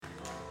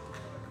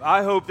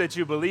I hope that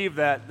you believe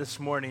that this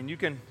morning. You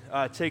can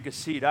take a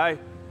seat. I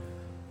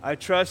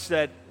trust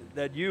that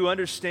you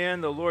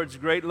understand the Lord's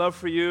great love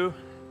for you.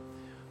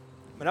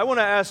 But I want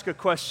to ask a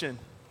question,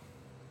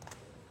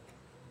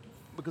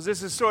 because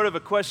this is sort of a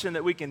question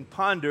that we can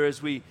ponder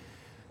as we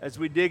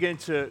dig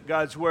into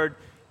God's Word.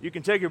 You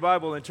can take your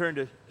Bible and turn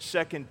to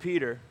 2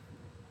 Peter.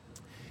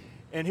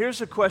 And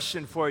here's a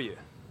question for you.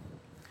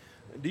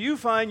 Do you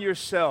find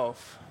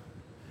yourself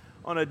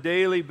on a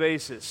daily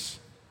basis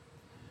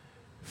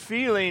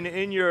feeling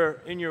in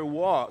your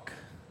walk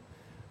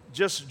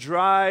just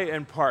dry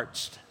and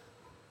parched?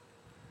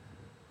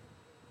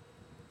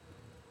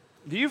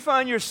 Do you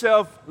find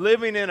yourself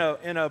living in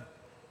a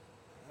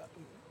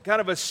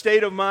kind of a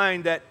state of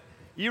mind that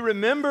you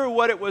remember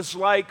what it was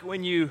like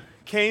when you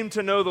came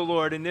to know the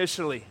Lord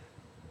initially?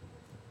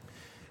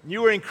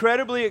 You were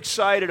incredibly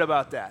excited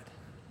about that.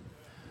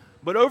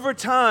 But over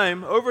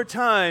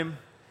time,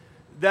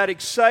 that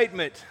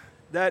excitement,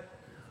 that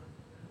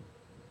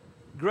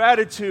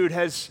gratitude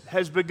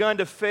has begun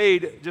to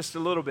fade just a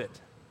little bit.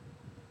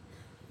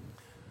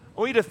 I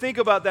want you to think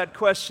about that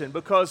question,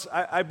 because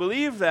I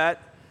believe that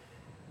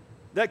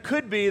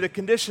could be the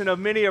condition of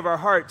many of our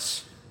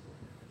hearts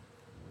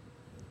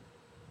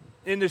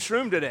in this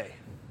room today.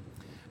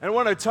 And I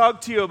want to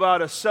talk to you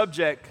about a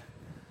subject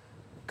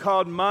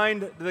called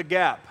Mind the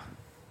Gap.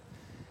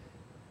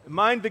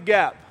 Mind the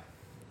Gap.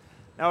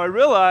 Now, I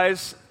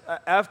realize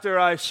after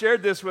I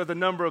shared this with a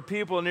number of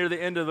people near the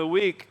end of the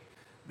week,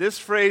 this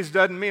phrase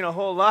doesn't mean a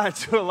whole lot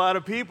to a lot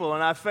of people.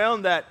 And I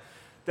found that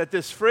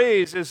this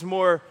phrase is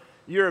more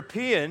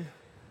European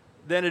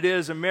than it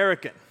is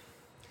American.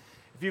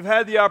 If you've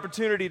had the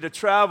opportunity to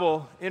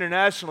travel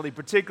internationally,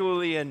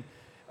 particularly in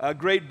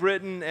Great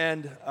Britain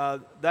and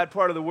that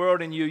part of the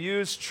world, and you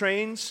use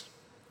trains,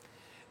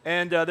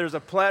 and there's a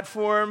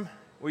platform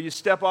where you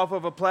step off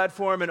of a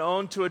platform and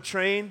onto a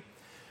train,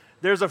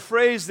 there's a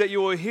phrase that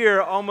you will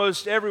hear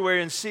almost everywhere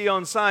and see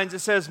on signs. It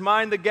says,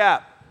 "Mind the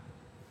gap."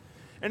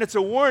 And it's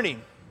a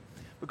warning,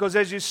 because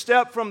as you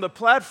step from the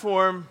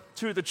platform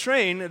to the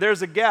train,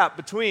 there's a gap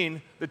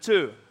between the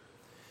two.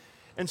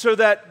 And so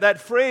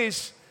that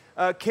phrase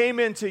came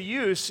into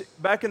use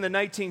back in the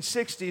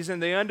 1960s in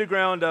the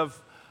underground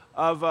of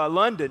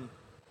London,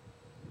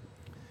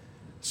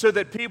 so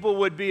that people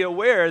would be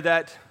aware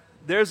that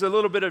there's a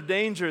little bit of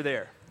danger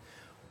there.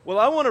 Well,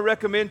 I want to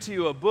recommend to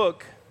you a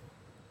book,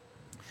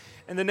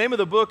 and the name of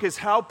the book is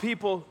How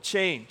People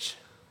Change.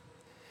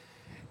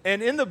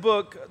 And in the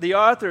book, the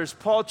authors,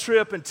 Paul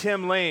Tripp and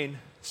Tim Lane,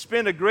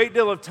 spend a great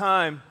deal of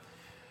time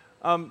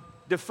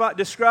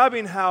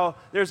describing how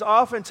there's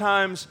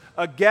oftentimes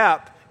a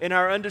gap in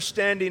our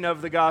understanding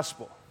of the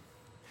gospel.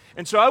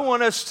 And so I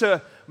want us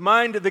to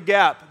mind the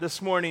gap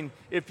this morning,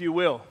 if you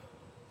will.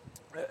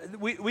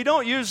 We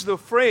don't use the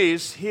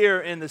phrase here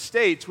in the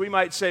States. We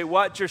might say,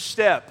 "Watch your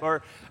step,"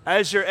 or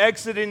 "As you're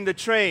exiting the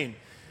train,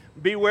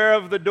 beware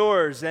of the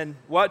doors and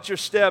watch your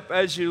step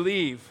as you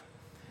leave."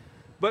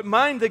 But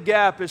mind the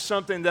gap is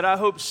something that I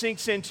hope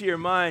sinks into your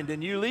mind,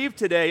 and you leave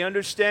today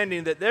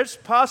understanding that there's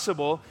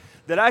possible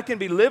that I can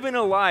be living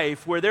a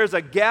life where there's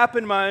a gap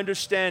in my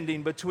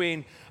understanding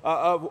between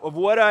of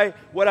what I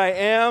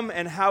am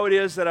and how it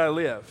is that I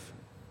live.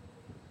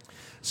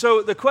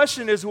 So the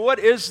question is, what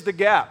is the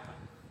gap?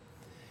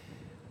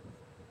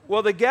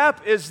 Well, the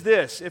gap is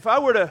this. If I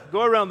were to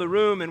go around the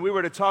room and we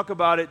were to talk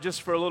about it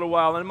just for a little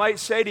while, and I might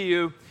say to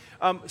you,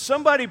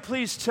 somebody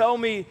please tell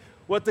me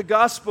what the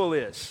gospel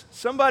is.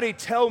 Somebody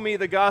tell me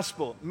the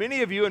gospel.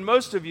 Many of you and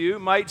most of you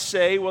might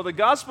say, well, the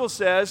gospel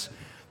says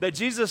that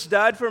Jesus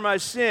died for my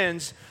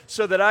sins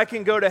so that I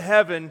can go to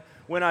heaven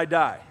when I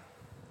die.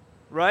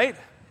 Right?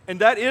 And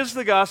that is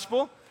the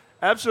gospel.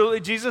 Absolutely.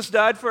 Jesus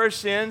died for our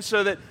sins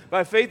so that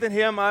by faith in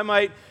Him, I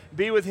might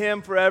be with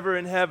Him forever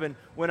in heaven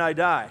when I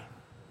die.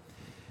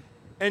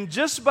 And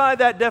just by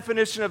that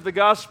definition of the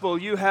gospel,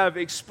 you have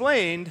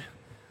explained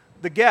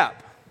the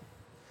gap.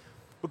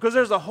 Because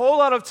there's a whole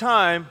lot of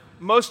time,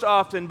 most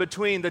often,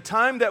 between the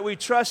time that we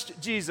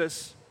trust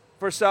Jesus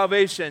for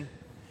salvation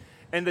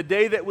and the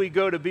day that we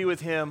go to be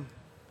with Him.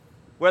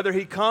 Whether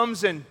He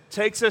comes and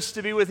takes us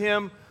to be with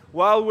Him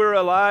while we're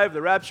alive,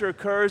 the rapture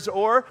occurs,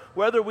 or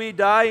whether we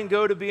die and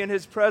go to be in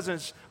His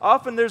presence.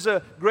 Often there's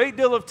a great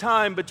deal of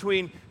time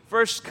between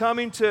first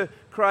coming to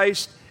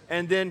Christ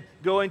and then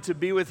going to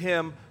be with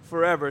Him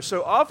forever.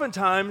 So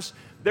oftentimes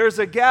there's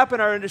a gap in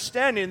our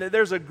understanding that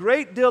there's a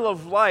great deal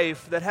of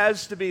life that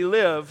has to be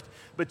lived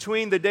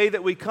between the day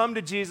that we come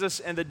to Jesus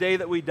and the day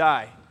that we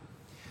die.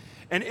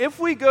 And if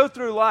we go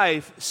through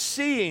life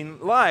seeing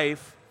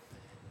life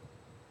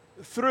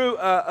through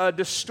a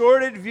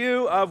distorted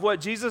view of what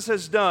Jesus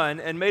has done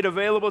and made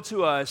available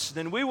to us,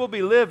 then we will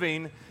be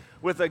living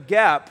with a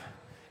gap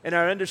in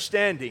our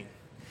understanding.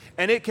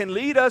 And it can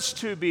lead us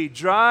to be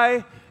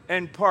dry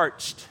and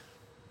parched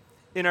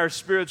in our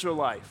spiritual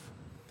life.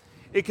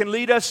 It can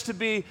lead us to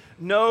be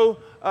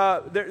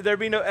there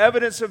be no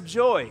evidence of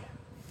joy.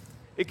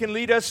 It can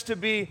lead us to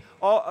be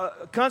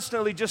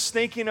constantly just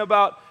thinking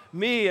about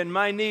me and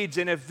my needs,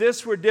 and if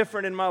this were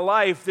different in my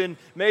life, then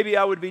maybe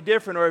I would be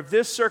different, or if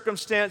this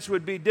circumstance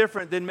would be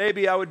different, then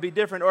maybe I would be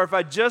different, or if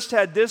I just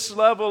had this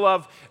level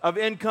of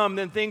income,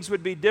 then things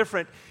would be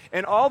different.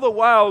 And all the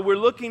while, we're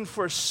looking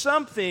for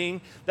something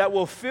that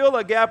will fill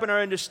a gap in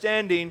our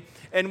understanding,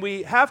 and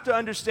we have to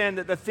understand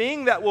that the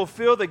thing that will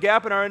fill the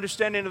gap in our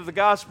understanding of the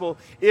gospel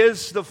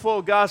is the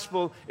full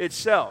gospel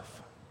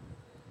itself.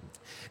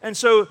 And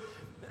so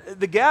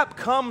the gap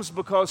comes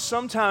because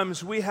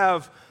sometimes we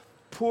have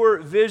poor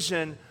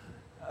vision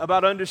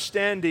about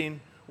understanding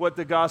what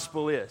the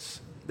gospel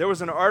is. There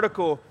was an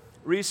article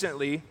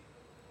recently,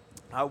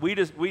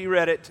 we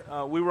read it,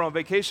 we were on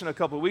vacation a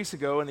couple of weeks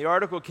ago, and the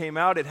article came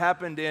out. It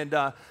happened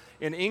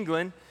in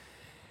England,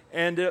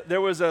 and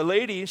there was a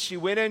lady, she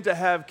went in to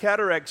have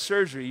cataract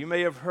surgery. You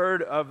may have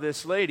heard of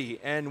this lady,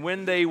 and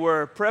when they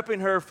were prepping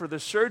her for the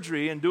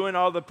surgery and doing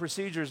all the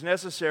procedures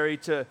necessary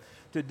to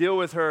deal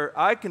with her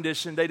eye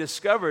condition, they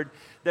discovered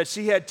that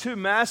she had 2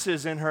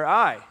 masses in her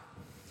eye.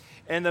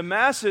 And the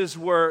masses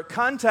were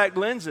contact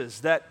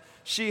lenses that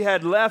she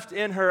had left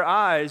in her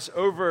eyes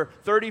over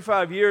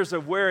 35 years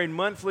of wearing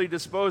monthly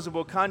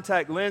disposable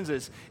contact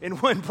lenses in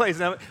one place.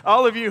 Now,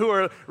 all of you who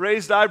are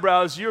raised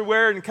eyebrows, you're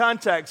wearing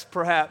contacts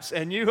perhaps,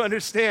 and you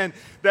understand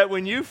that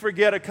when you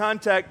forget a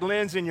contact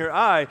lens in your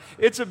eye,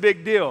 it's a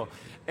big deal.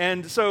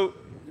 And so,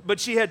 but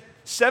she had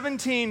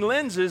 17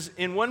 lenses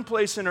in one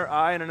place in her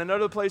eye, and in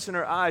another place in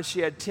her eye, she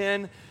had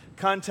 10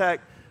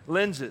 contact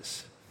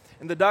lenses.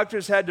 And the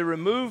doctors had to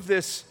remove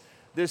these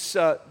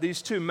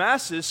 2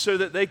 masses so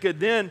that they could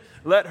then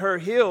let her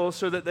heal,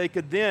 so that they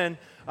could then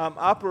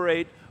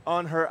operate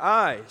on her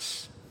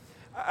eyes.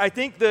 I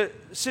think the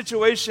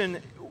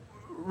situation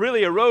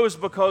really arose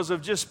because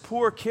of just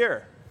poor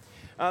care.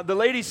 The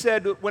lady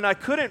said, when I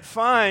couldn't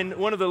find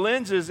one of the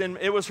lenses, and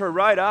it was her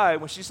right eye,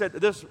 when she said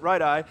this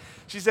right eye,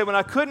 she said, when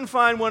I couldn't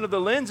find one of the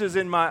lenses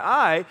in my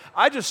eye,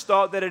 I just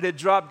thought that it had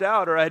dropped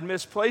out or I had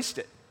misplaced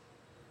it.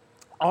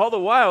 All the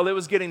while, it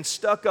was getting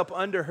stuck up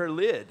under her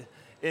lid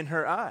in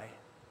her eye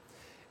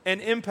and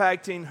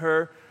impacting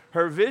her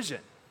vision.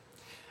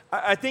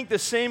 I think the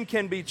same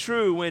can be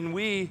true when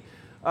we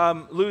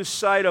lose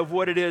sight of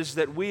what it is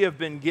that we have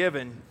been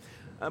given.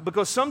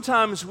 Because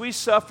sometimes we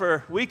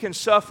can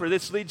suffer,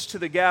 this leads to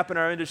the gap in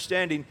our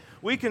understanding,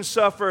 we can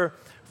suffer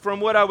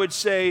from what I would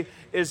say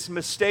is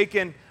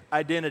mistaken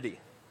identity.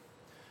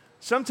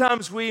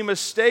 Sometimes we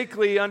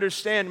mistakenly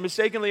understand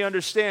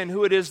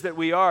who it is that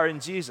we are in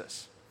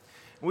Jesus.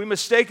 We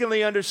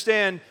mistakenly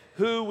understand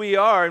who we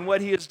are and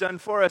what He has done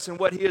for us and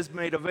what He has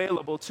made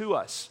available to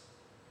us.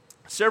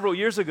 Several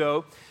years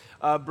ago,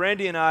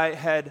 Brandy and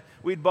I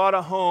we'd bought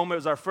a home. It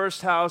was our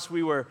first house.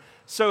 We were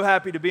so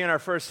happy to be in our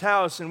first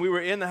house, and we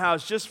were in the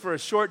house just for a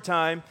short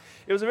time.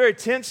 It was a very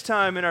tense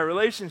time in our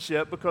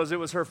relationship because it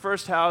was her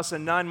first house,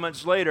 and 9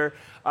 months later,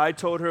 I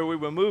told her we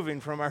were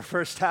moving from our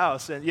first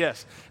house. And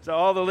yes, so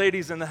all the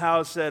ladies in the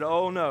house said,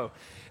 "Oh no,"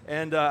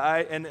 and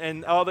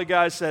all the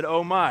guys said,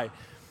 "Oh my."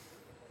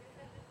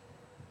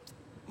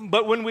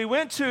 But when we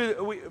went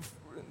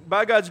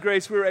by God's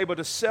grace, we were able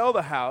to sell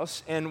the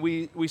house, and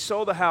we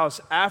sold the house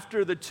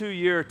after the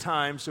 2-year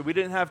time, so we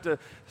didn't have to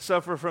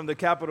suffer from the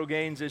capital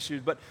gains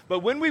issues. But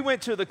when we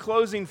went to the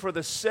closing for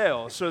the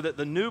sale, so that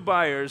the new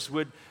buyers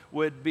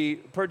would be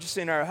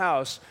purchasing our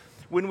house,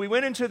 when we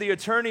went into the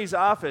attorney's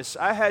office,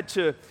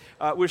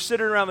 we're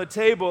sitting around the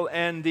table,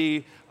 and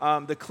the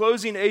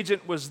closing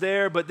agent was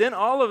there, but then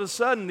all of a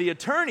sudden, the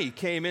attorney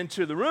came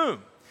into the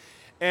room,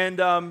 and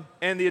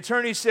the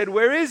attorney said,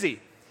 "Where is he?"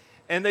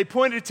 And they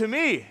pointed to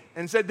me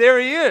and said, "There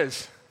he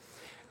is."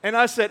 And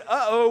I said,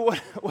 "Uh-oh,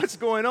 what's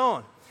going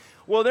on?"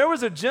 Well, there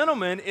was a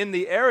gentleman in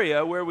the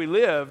area where we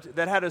lived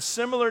that had a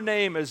similar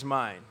name as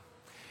mine.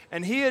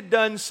 And he had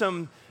done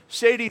some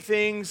shady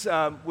things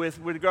with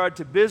regard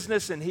to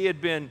business, and he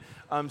had been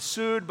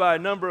sued by a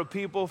number of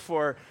people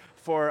for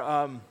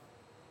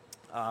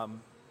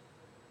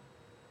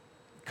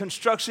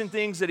construction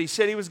things that he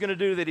said he was going to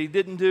do that he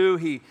didn't do.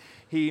 He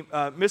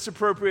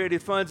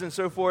misappropriated funds and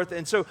so forth.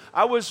 And so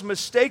I was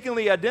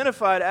mistakenly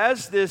identified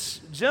as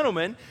this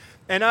gentleman,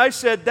 and I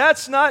said,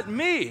 "That's not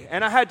me."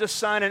 And I had to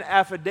sign an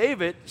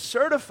affidavit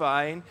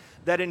certifying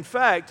that, in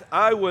fact,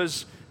 I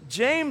was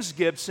James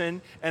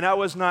Gibson and I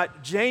was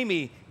not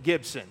Jamie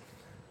Gibson.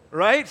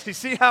 Right? You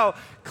see how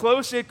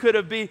close it could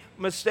have been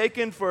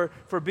mistaken for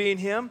being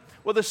him?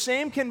 Well, the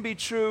same can be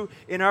true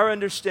in our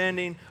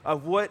understanding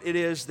of what it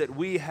is that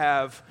we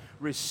have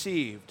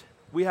received.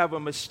 We have a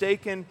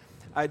mistaken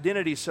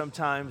identity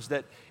sometimes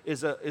that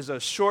is a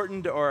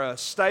shortened or a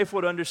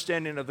stifled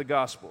understanding of the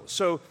gospel.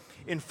 So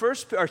in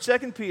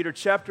 2 Peter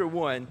chapter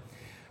 1,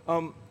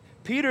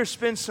 Peter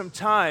spends some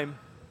time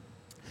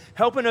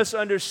helping us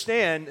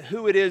understand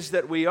who it is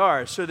that we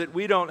are so that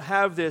we don't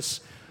have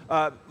this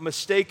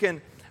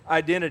mistaken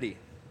identity.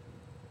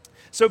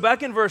 So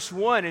back in verse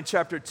 1 in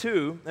chapter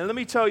 2, and let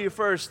me tell you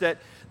first that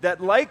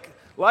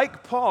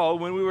like Paul,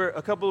 when we were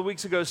a couple of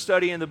weeks ago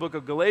studying the book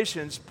of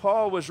Galatians,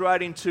 Paul was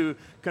writing to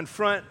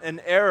confront an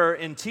error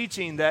in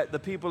teaching that the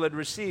people had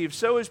received.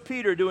 So is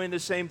Peter doing the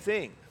same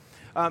thing.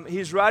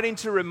 He's writing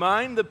to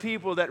remind the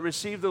people that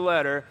received the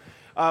letter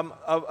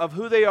of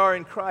who they are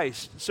in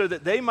Christ, so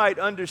that they might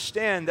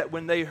understand that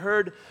when they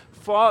heard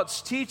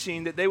false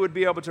teaching, that they would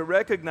be able to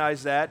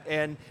recognize that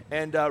and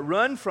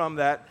run from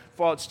that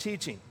false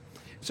teaching.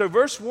 So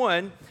verse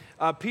 1,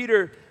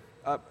 Peter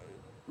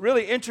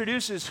really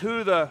introduces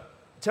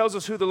tells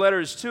us who the letter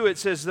is to. It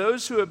says,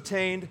 those who have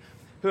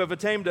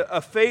attained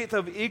a faith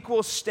of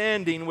equal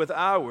standing with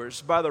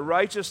ours by the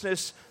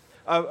righteousness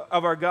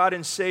of our God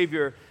and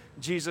Savior,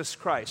 Jesus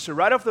Christ. So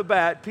right off the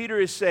bat, Peter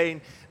is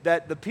saying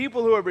that the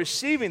people who are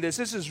receiving this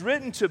is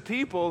written to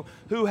people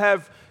who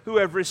have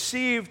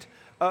received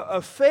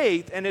a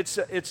faith, and it's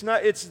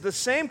the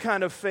same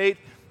kind of faith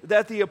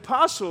that the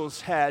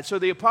apostles had. So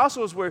the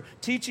apostles were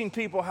teaching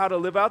people how to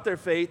live out their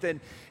faith,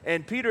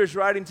 and Peter is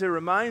writing to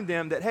remind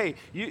them that, hey,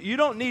 you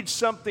don't need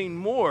something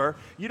more.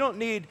 You don't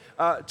need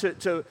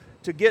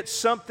to get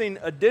something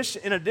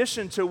in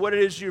addition to what it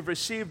is you've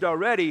received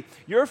already.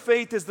 Your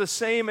faith is the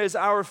same as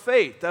our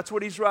faith. That's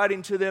what he's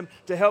writing to them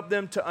to help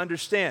them to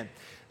understand.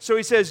 So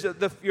he says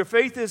your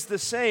faith is the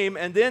same,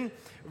 and then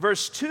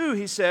verse 2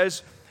 he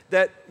says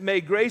that may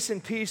grace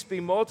and peace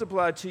be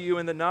multiplied to you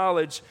in the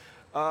knowledge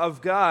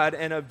of God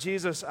and of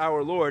Jesus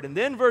our Lord. And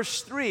then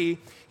verse 3,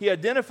 he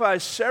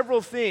identifies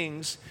several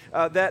things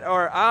that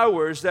are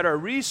ours, that are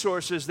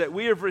resources that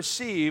we have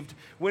received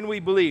when we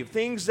believe.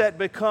 Things that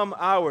become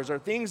ours, or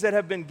things that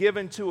have been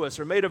given to us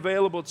or made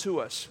available to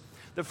us.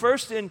 The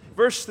first in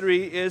verse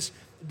 3 is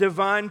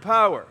divine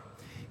power.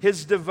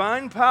 His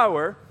divine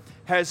power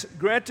has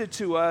granted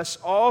to us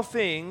all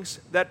things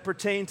that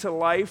pertain to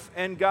life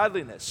and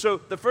godliness. So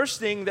the first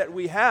thing that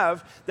we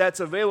have that's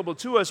available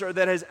to us, or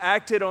that has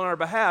acted on our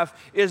behalf,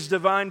 is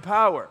divine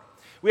power.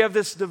 We have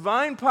this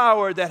divine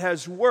power that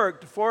has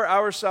worked for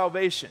our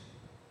salvation.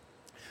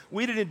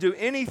 We didn't do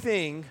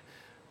anything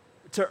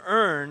to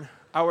earn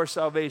our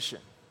salvation.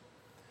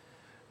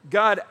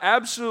 God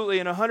absolutely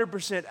and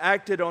 100%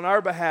 acted on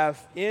our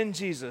behalf in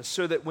Jesus,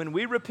 so that when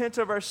we repent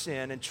of our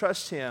sin and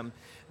trust Him,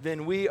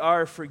 then we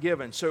are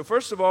forgiven. So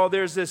first of all,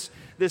 there's this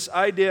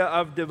idea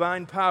of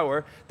divine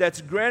power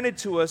that's granted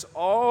to us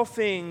all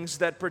things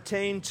that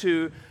pertain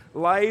to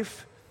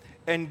life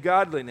and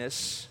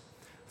godliness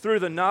through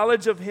the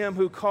knowledge of Him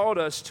who called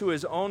us to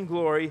His own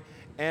glory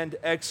and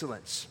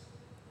excellence.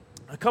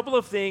 A couple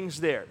of things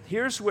there.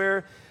 Here's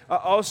where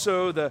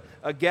also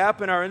a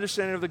gap in our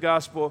understanding of the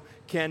gospel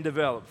can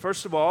develop.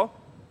 First of all,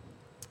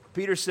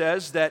 Peter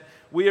says that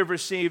we have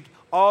received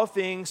all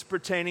things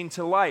pertaining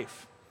to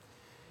life.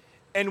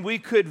 And we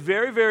could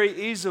very, very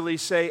easily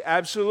say,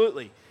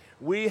 absolutely,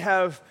 we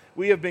have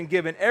been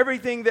given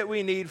everything that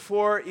we need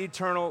for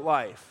eternal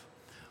life.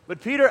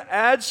 But Peter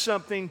adds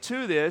something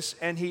to this,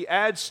 and he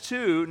adds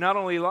to not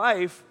only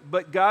life,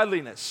 but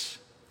godliness.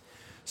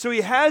 So he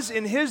has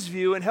in his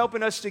view, and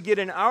helping us to get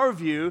in our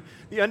view,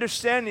 the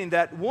understanding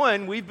that,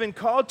 one, we've been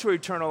called to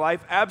eternal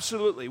life,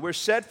 absolutely. We're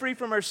set free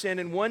from our sin,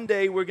 and one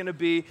day we're going to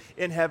be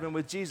in heaven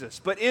with Jesus.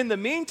 But in the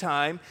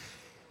meantime,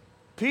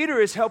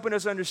 Peter is helping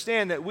us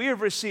understand that we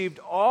have received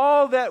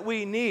all that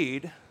we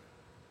need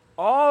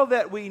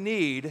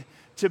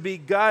to be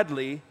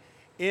godly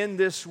in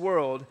this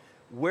world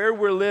where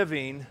we're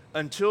living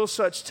until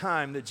such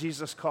time that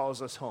Jesus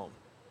calls us home.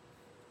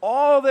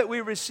 All that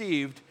we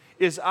received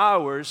is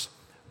ours.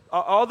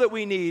 All that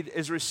we need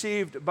is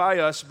received by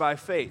us by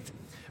faith.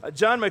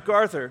 John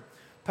MacArthur,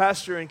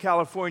 pastor in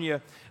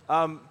California,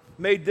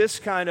 made this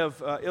kind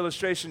of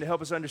illustration to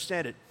help us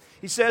understand it.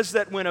 He says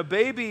that when a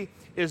baby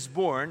is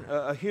born,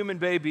 a human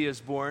baby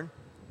is born,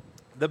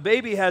 the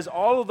baby has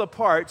all of the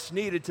parts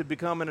needed to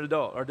become an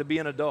adult, or to be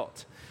an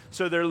adult.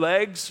 So their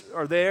legs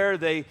are there,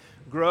 they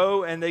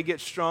grow and they get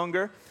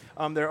stronger.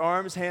 Their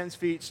arms, hands,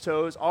 feet,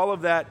 toes, all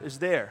of that is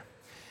there.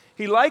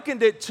 He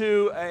likened it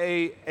to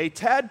a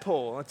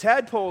tadpole. A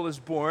tadpole is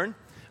born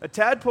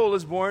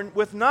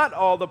with not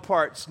all the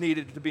parts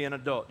needed to be an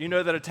adult. You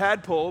know that a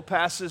tadpole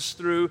passes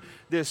through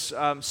this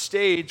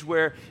stage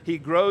where he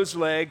grows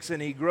legs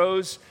and he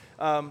grows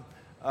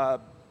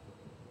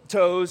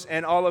toes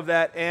and all of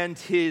that, and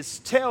his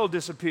tail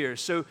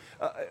disappears. So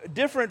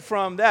different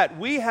from that,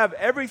 we have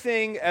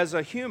everything as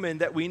a human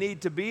that we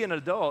need to be an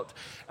adult.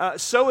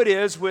 So it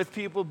is with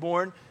people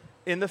born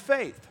in the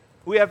faith.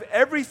 We have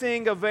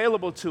everything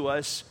available to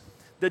us.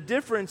 The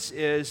difference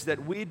is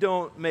that we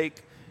don't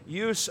make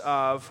use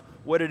of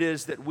what it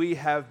is that we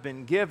have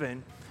been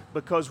given,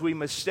 because we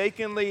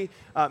mistakenly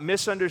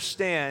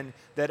misunderstand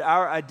that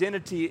our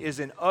identity is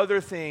in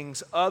other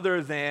things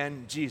other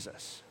than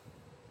Jesus.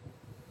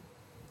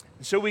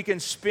 And so we can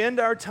spend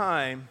our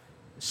time,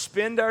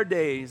 spend our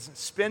days,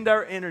 spend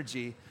our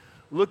energy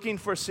looking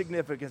for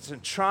significance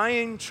and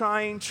trying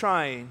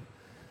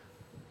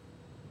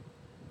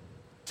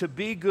to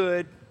be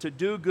good, to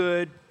do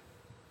good,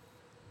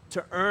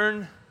 to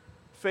earn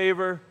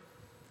favor,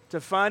 to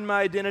find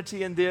my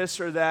identity in this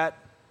or that.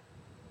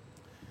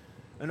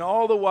 And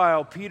all the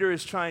while, Peter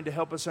is trying to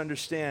help us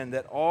understand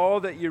that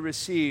all that you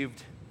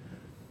received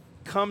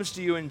comes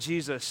to you in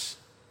Jesus,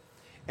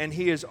 and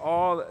He is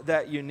all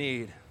that you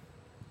need.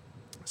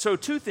 So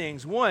two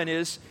things. One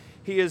is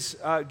He has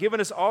given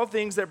us all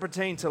things that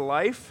pertain to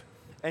life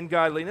and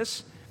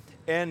godliness,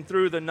 and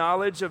through the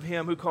knowledge of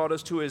him who called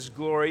us to his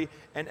glory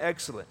and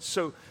excellence.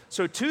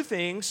 So two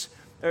things,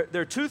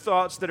 there are two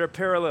thoughts that are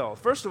parallel.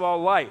 First of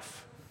all,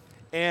 life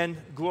and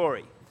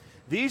glory.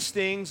 These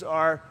things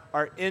are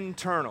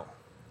internal.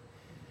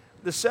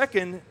 The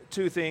second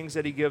two things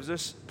that he gives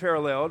us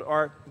paralleled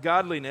are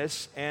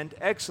godliness and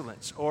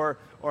excellence, or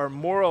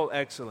moral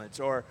excellence,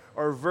 or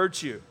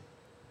virtue.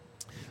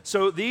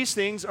 So these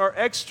things are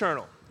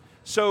external.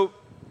 So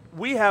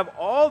we have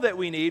all that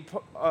we need.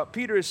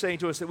 Peter is saying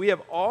to us that we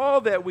have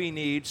all that we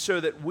need so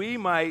that we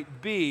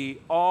might be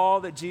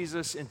all that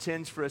Jesus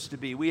intends for us to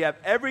be. We have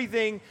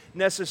everything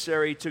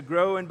necessary to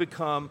grow and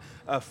become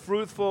a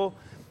fruitful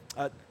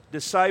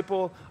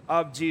disciple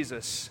of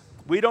Jesus.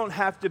 We don't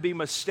have to be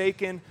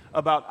mistaken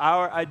about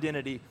our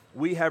identity.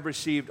 We have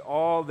received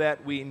all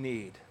that we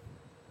need.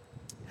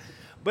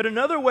 But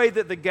another way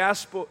that the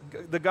gospel,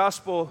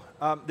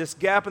 this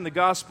gap in the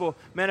gospel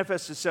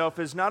manifests itself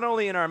is not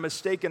only in our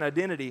mistaken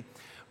identity,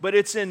 but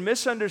it's in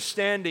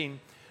misunderstanding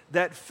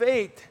that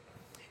faith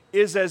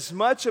is as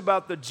much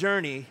about the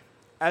journey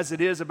as it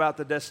is about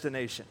the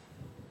destination.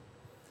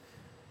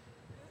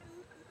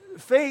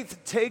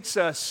 Faith takes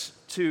us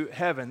to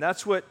heaven.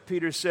 That's what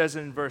Peter says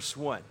in verse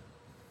 1.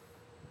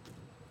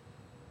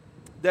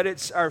 That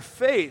it's our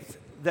faith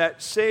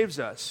that saves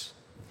us.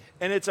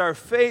 And it's our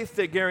faith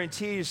that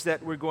guarantees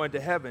that we're going to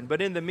heaven.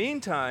 But in the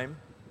meantime,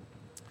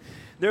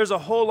 there's a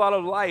whole lot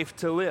of life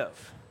to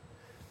live.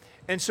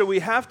 And so we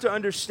have to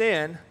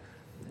understand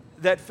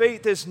that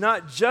faith is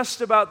not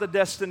just about the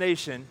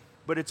destination,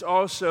 but it's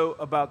also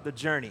about the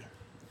journey.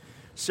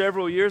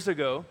 Several years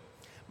ago,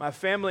 my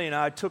family and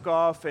I took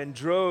off and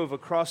drove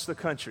across the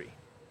country.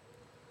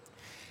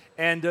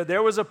 And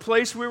there was a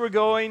place we were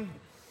going,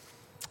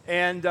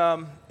 and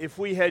if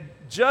we had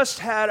just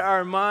had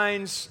our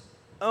minds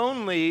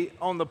only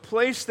on the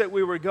place that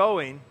we were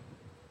going,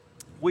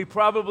 we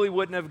probably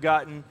wouldn't have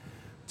gotten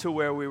to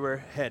where we were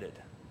headed.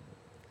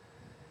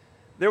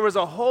 There was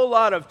a whole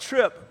lot of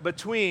trip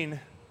between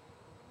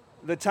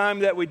the time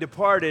that we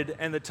departed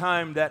and the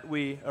time that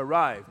we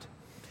arrived.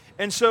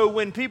 And so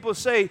when people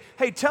say,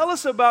 hey, tell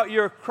us about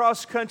your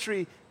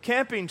cross-country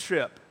camping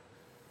trip,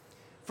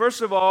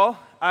 first of all,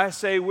 I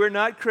say we're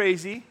not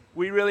crazy.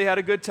 We really had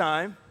a good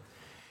time.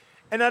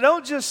 And I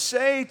don't just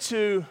say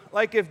to,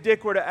 like if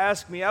Dick were to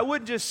ask me, I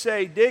wouldn't just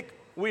say, Dick,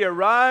 we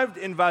arrived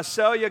in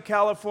Visalia,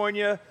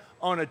 California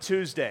on a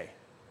Tuesday.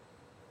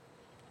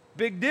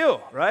 Big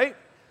deal, right?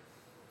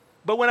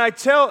 But when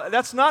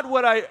that's not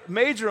what I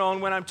major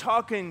on when I'm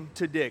talking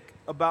to Dick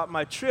about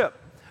my trip.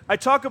 I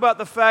talk about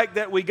the fact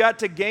that we got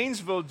to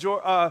Gainesville,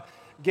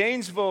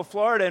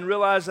 Florida, and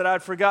realized that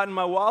I'd forgotten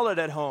my wallet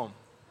at home.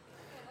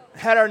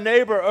 Had our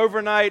neighbor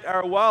overnight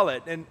our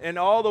wallet, and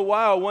all the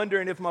while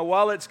wondering if my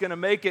wallet's going to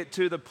make it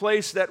to the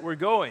place that we're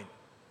going.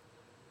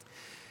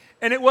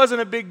 And it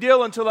wasn't a big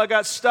deal until I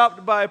got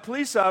stopped by a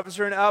police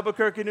officer in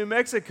Albuquerque, New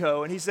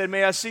Mexico, and he said,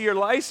 may I see your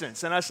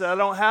license? And I said, I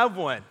don't have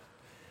one.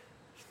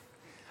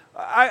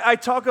 I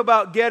talk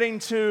about getting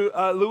to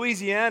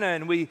Louisiana,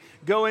 and we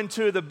go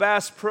into the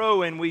Bass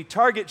Pro, and we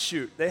target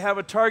shoot. They have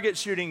a target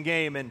shooting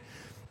game, and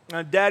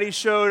Daddy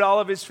showed all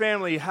of his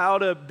family how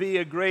to be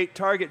a great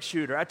target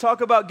shooter. I talk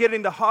about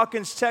getting to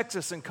Hawkins,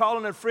 Texas, and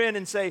calling a friend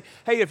and say,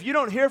 hey, if you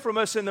don't hear from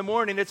us in the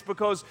morning, it's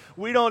because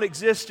we don't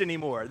exist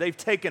anymore. They've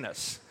taken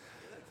us.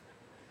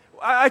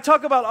 I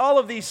talk about all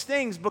of these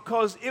things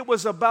because it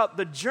was about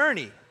the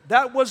journey.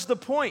 That was the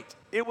point.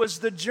 It was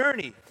the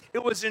journey.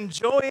 It was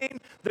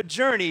enjoying the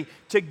journey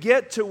to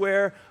get to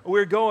where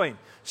we're going.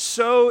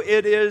 So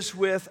it is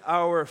with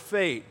our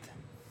faith.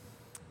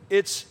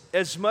 It's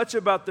as much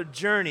about the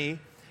journey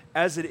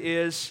as it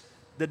is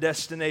the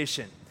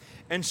destination.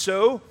 And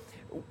so,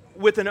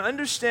 with an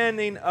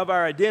understanding of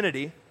our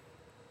identity,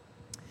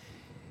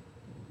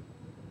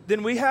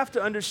 then we have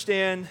to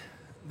understand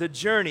the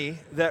journey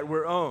that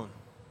we're on.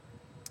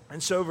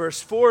 And so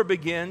verse 4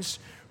 begins,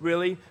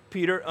 really,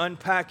 Peter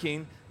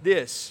unpacking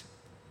this.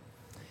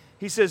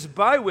 He says,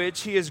 by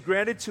which he has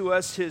granted to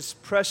us his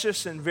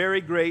precious and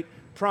very great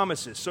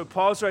promises. So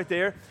Paul's right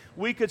there.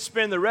 We could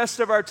spend the rest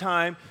of our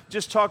time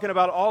just talking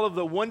about all of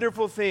the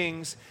wonderful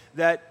things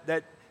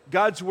that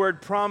God's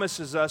word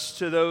promises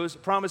to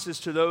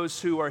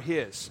those who are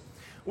his.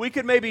 We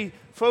could maybe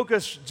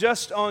focus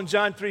just on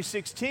John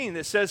 3:16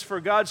 that says,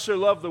 for God so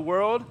loved the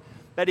world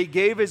that he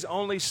gave his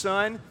only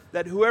son,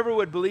 that whoever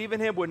would believe in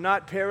him would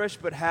not perish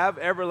but have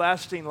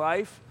everlasting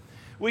life.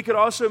 We could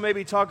also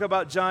maybe talk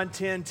about John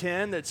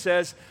 10:10 that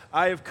says,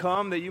 I have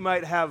come that you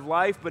might have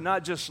life, but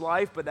not just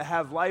life, but to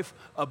have life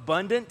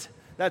abundant.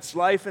 That's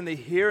life in the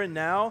here and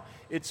now.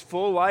 It's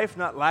full life,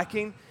 not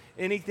lacking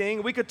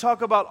anything. We could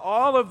talk about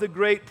all of the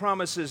great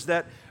promises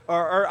that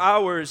are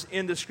ours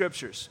in the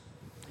Scriptures.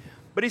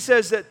 But he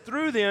says that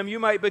through them you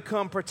might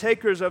become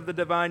partakers of the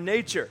divine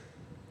nature,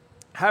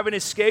 having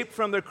escaped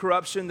from the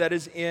corruption that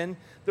is in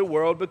the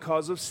world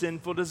because of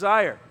sinful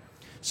desire.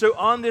 So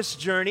on this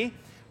journey,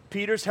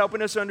 Peter's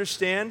helping us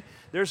understand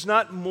there's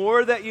not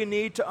more that you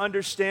need to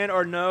understand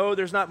or know.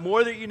 There's not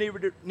more that you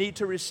need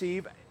to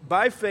receive,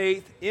 by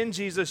faith in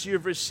Jesus,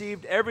 you've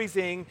received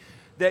everything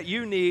that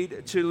you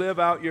need to live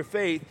out your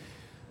faith.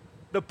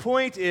 The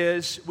point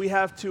is, we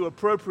have to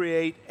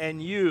appropriate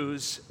and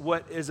use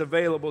what is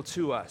available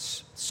to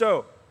us.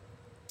 So,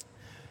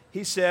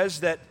 he says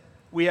that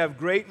we have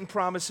great and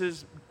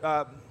precious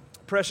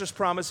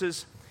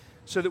promises,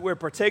 so that we're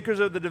partakers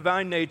of the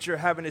divine nature,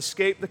 having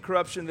escaped the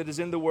corruption that is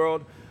in the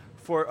world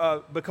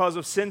because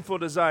of sinful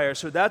desire.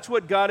 So that's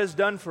what God has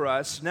done for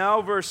us.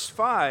 Now, verse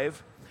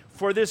 5,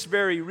 for this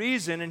very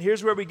reason, and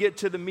here's where we get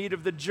to the meat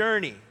of the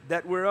journey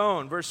that we're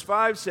on. Verse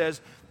 5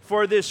 says,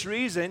 for this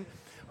reason,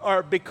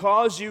 or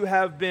because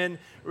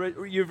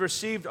you've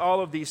received all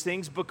of these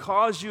things,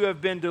 because you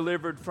have been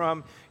delivered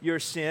from your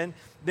sin,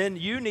 then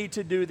you need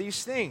to do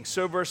these things.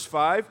 So verse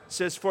 5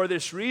 says, for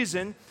this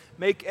reason,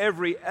 make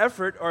every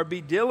effort or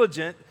be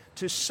diligent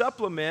to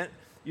supplement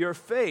your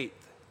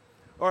faith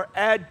or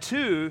add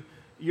to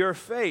your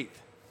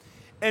faith.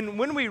 And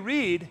when we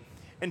read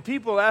and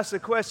people ask the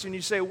question,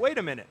 you say, wait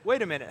a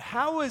minute,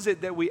 how is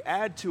it that we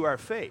add to our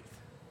faith?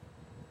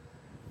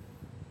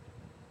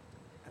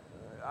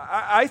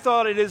 I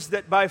thought it is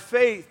that by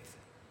faith,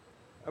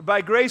 by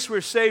grace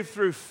we're saved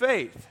through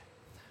faith.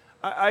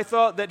 I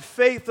thought that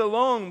faith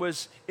alone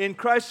was, in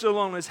Christ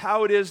alone, is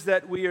how it is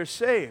that we are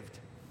saved.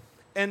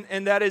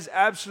 And that is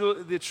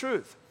absolutely the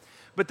truth.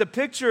 But the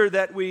picture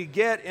that we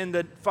get in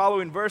the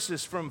following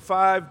verses from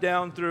 5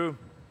 down through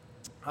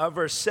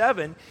verse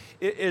 7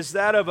 is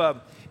that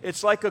of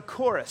it's like a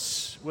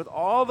chorus with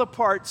all the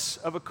parts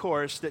of a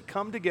chorus that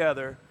come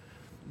together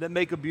that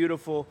make a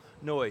beautiful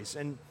noise.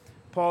 And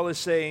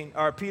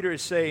Peter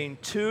is saying,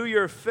 to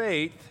your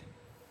faith,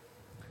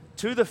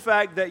 to the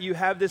fact that you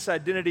have this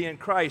identity in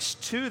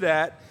Christ, to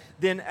that,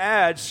 then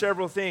add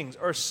several things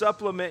or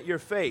supplement your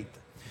faith.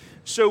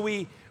 So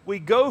we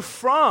go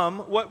from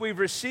what we've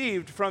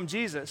received from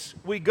Jesus.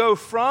 We go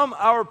from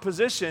our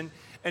position,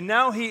 and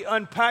now he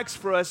unpacks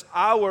for us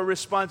our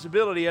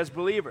responsibility as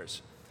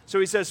believers. So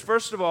he says,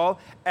 first of all,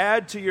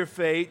 add to your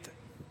faith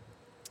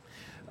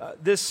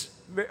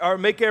or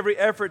make every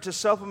effort to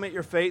supplement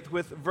your faith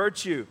with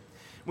virtue.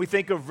 We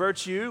think of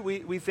virtue,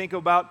 we think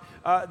about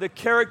the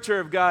character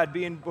of God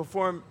being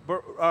formed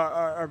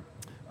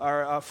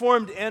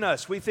in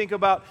us. We think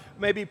about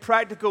maybe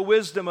practical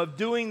wisdom of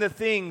doing the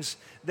things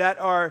that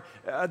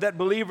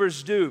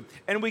believers do.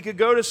 And we could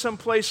go to some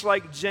place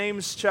like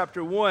James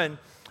chapter 1,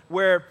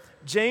 where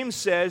James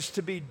says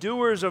to be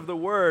doers of the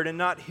word and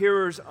not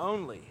hearers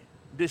only,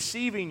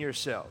 deceiving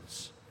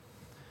yourselves.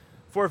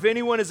 For if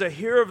anyone is a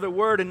hearer of the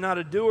word and not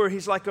a doer,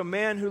 he's like a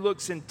man who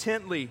looks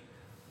intently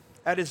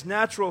at his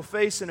natural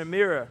face in a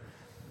mirror.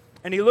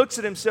 And he looks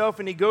at himself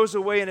and he goes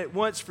away and at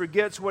once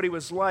forgets what he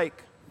was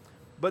like.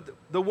 But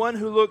the one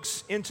who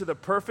looks into the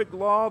perfect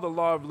law, the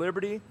law of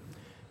liberty,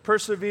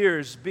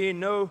 perseveres, being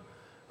no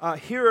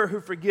hearer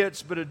who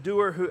forgets, but a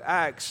doer who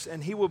acts,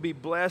 and he will be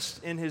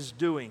blessed in his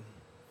doing.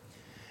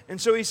 And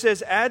so he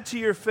says, add to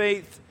your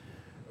faith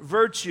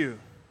virtue,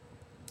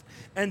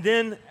 and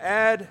then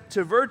add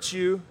to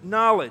virtue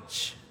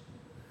knowledge.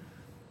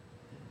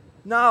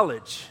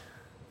 Knowledge.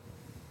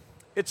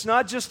 It's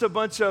not just a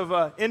bunch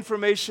of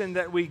information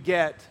that we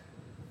get.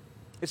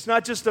 It's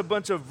not just a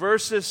bunch of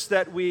verses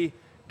that we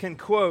can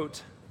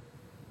quote,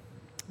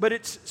 but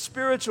it's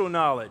spiritual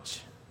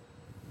knowledge.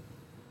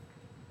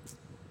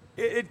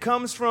 It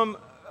comes from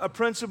a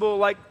principle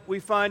like we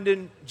find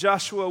in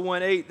Joshua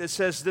 1:8 that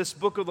says, this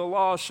book of the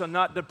law shall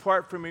not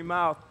depart from your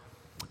mouth,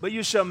 but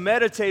you shall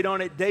meditate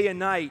on it day and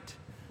night,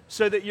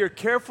 so that you're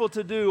careful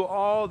to do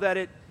all that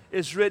it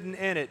is written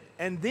in it.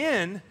 And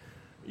then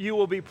you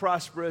will be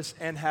prosperous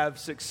and have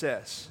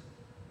success.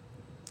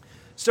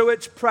 So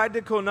it's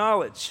practical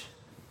knowledge.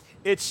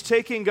 It's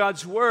taking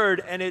God's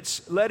word and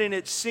it's letting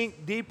it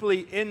sink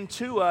deeply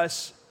into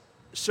us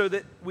so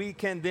that we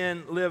can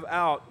then live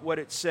out what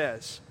it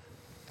says.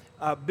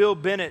 Bill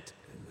Bennett,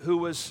 who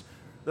was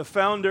the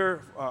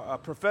founder, a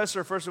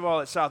professor, first of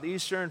all, at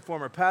Southeastern,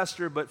 former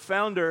pastor, but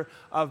founder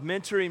of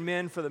Mentoring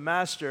Men for the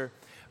Master,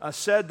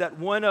 said that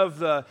one of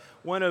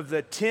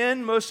the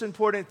 10 most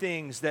important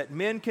things that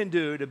men can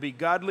do to be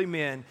godly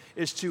men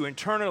is to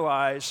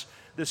internalize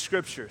the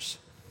Scriptures.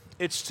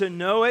 It's to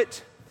know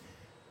it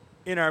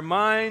in our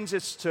minds.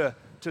 It's to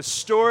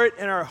store it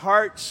in our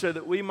hearts so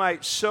that we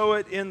might sow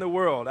it in the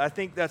world. I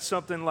think that's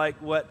something like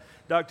what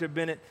Dr.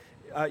 Bennett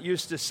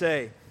used to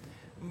say.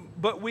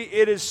 But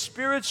it is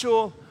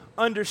spiritual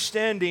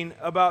understanding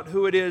about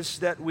who it is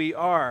that we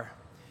are.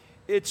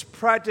 It's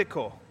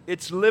practical.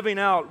 It's living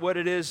out what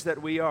it is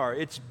that we are.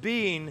 It's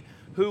being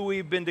who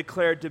we've been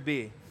declared to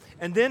be.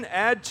 And then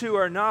add to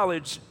our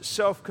knowledge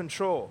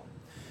self-control.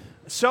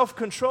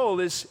 Self-control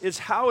is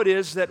how it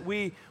is that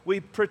we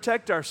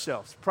protect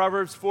ourselves.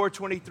 Proverbs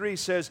 4:23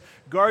 says,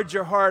 guard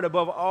your heart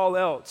above all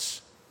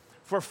else,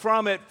 for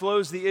from it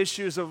flows the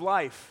issues of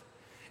life.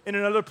 In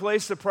another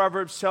place, the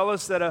Proverbs tell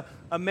us that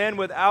a man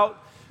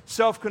without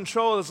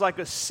self-control is like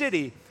a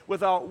city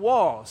without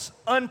walls,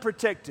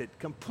 unprotected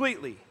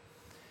completely.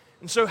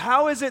 And so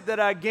how is it that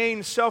I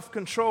gain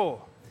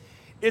self-control?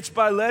 It's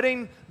by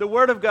letting the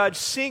Word of God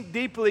sink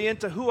deeply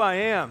into who I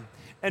am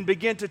and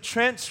begin to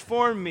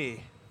transform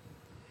me.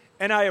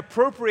 And I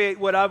appropriate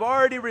what I've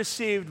already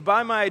received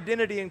by my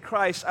identity in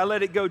Christ. I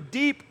let it go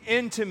deep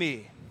into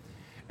me.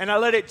 And I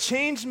let it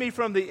change me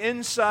from the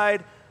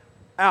inside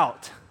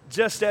out,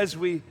 just as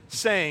we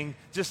sang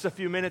just a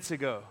few minutes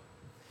ago.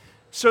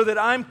 So that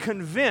I'm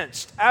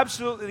convinced,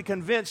 absolutely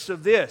convinced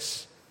of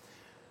this,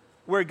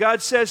 where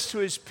God says to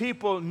his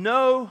people,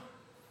 know,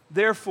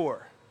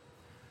 therefore,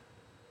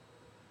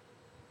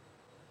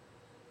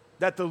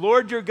 that the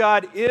Lord your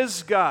God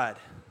is God,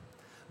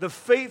 the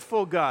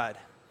faithful God,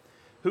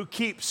 who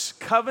keeps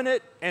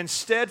covenant and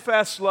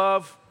steadfast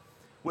love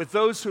with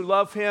those who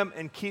love him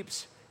and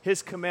keeps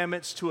his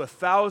commandments to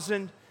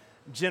 1,000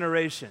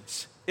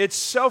 generations. It's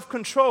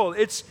self-control.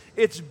 It's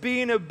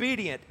being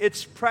obedient.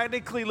 It's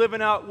practically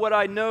living out what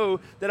I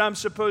know that I'm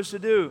supposed to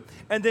do.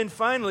 And then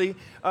finally,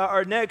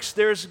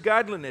 there's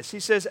godliness. He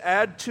says,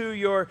 add to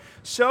your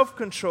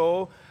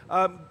self-control,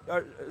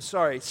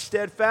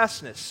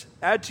 steadfastness.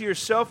 Add to your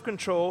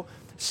self-control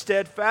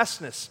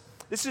steadfastness.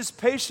 This is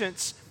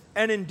patience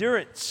and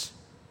endurance.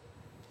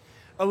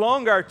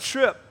 Along our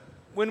trip,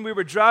 when we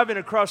were driving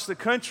across the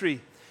country,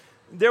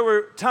 there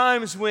were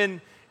times when,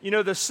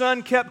 the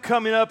sun kept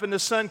coming up and the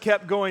sun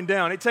kept going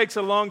down. It takes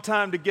a long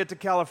time to get to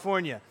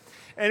California.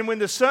 And when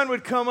the sun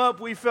would come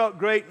up, we felt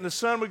great, and the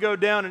sun would go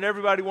down, and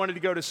everybody wanted to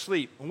go to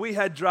sleep. And we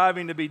had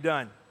driving to be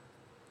done.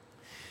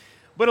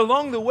 But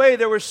along the way,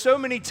 there were so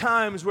many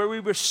times where we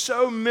were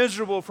so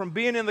miserable from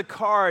being in the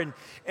car,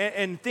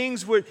 and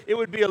it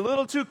would be a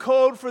little too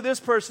cold for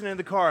this person in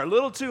the car, a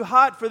little too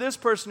hot for this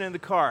person in the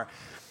car.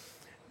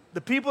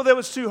 The people that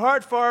was too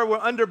hot for were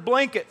under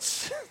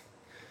blankets.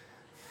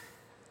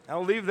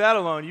 I'll leave that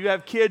alone. You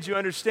have kids, you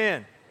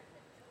understand.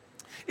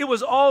 It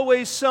was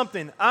always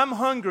something. I'm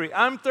hungry.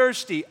 I'm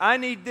thirsty. I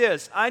need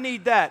this. I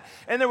need that.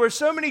 And there were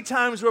so many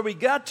times where we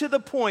got to the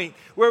point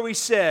where we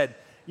said,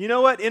 you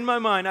know what? In my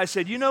mind, I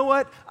said, you know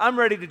what? I'm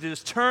ready to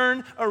just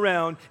turn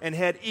around and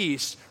head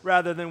east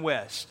rather than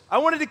west. I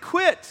wanted to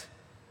quit.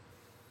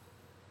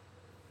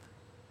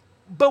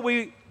 But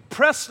we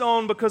pressed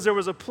on because there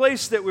was a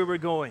place that we were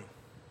going.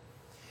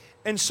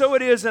 And so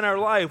it is in our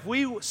life.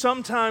 We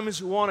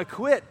sometimes want to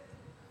quit.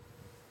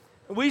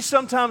 We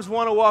sometimes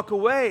want to walk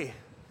away.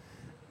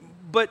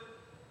 But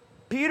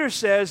Peter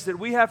says that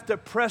we have to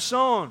press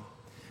on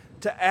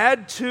to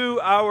add to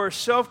our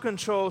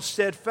self-control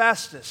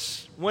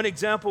steadfastness. One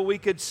example we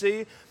could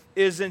see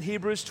is in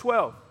Hebrews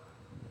 12.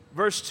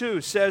 Verse 2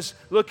 says,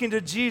 looking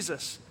to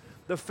Jesus,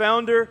 the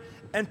founder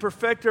and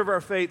perfecter of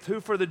our faith, who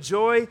for the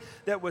joy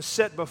that was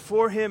set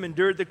before him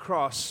endured the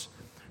cross,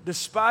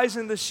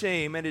 despising the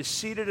shame, and is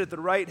seated at the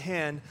right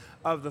hand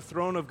of the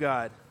throne of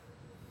God.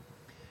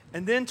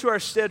 And then to our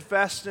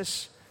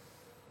steadfastness,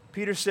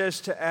 Peter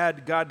says to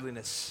add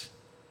godliness,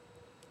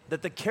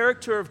 that the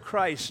character of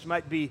Christ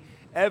might be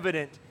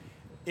evident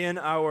in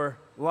our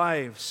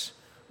lives.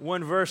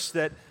 One verse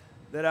that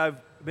I've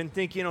been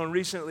thinking on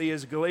recently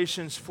is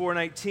Galatians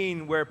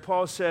 4:19, where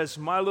Paul says,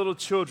 my little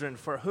children,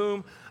 for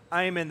whom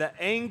I am in the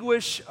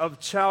anguish of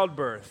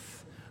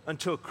childbirth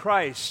until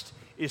Christ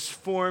is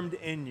formed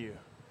in you.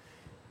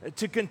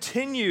 To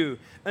continue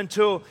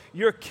until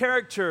your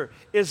character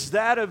is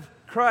that of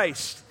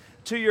Christ,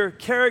 till your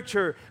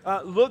character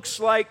looks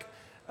like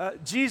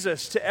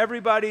Jesus to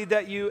everybody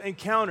that you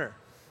encounter.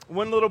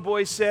 One little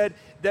boy said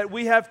that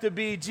we have to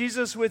be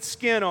Jesus with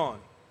skin on,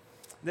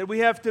 that we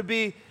have to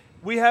be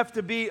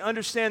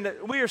understand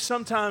that we are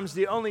sometimes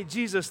the only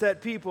Jesus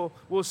that people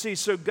will see.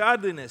 So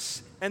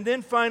godliness, and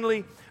then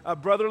finally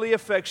brotherly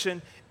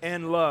affection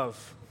and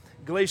love.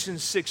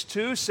 Galatians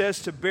 6:2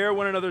 says to bear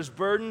one another's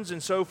burdens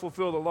and so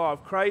fulfill the law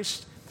of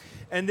Christ.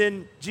 And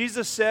then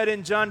Jesus said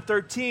in John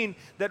 13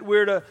 that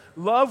we're to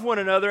love one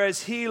another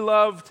as he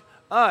loved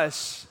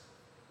us.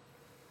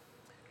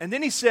 And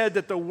then he said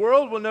that the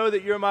world will know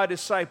that you're my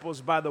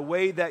disciples by the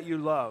way that you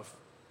love.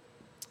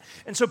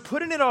 And so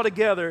putting it all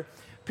together,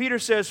 Peter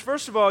says,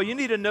 first of all, you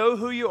need to know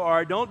who you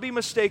are. Don't be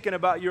mistaken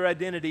about your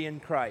identity in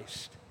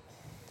Christ.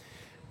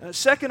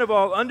 Second of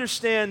all,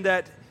 understand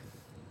that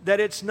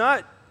it's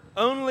not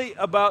only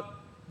about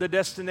the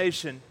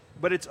destination,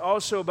 but it's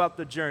also about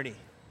the journey.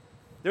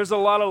 There's a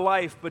lot of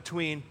life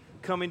between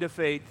coming to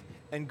faith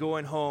and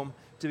going home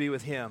to be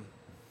with him.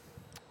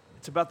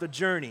 It's about the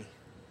journey.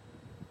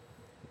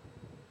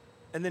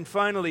 And then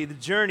finally, the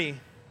journey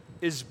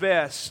is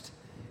best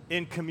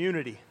in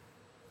community.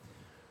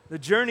 The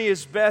journey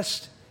is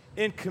best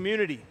in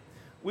community.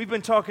 We've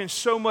been talking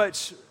so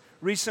much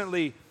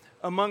recently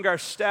among our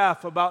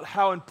staff about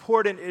how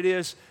important it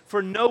is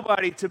for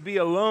nobody to be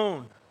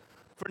alone,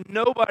 for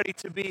nobody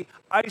to be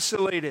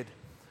isolated.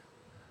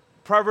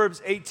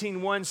 Proverbs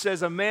 18:1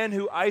 says, a man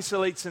who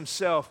isolates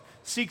himself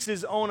seeks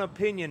his own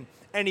opinion,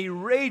 and he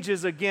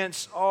rages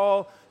against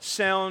all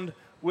sound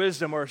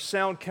wisdom or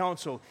sound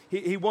counsel.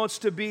 He wants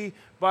to be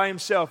by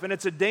himself, and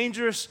it's a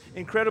dangerous,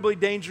 incredibly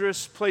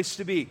dangerous place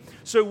to be.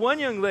 So one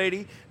young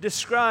lady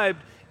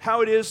described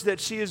how it is that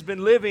she has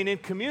been living in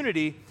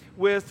community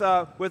with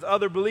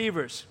other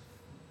believers.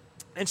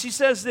 And she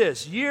says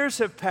this, years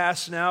have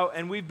passed now,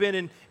 and we've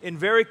been in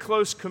very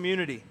close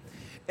community.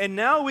 And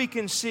now we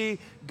can see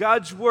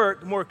God's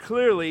work more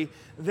clearly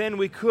than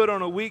we could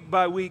on a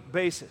week-by-week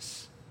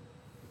basis.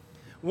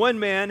 One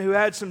man who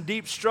had some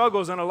deep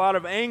struggles and a lot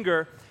of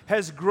anger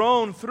has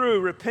grown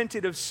through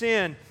repenting of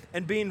sin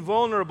and being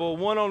vulnerable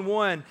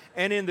one-on-one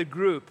and in the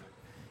group.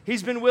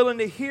 He's been willing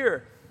to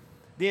hear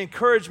the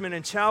encouragement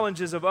and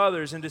challenges of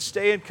others and to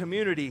stay in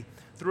community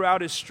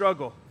throughout his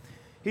struggle.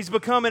 He's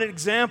become an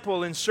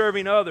example in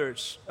serving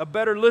others, a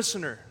better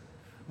listener,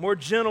 more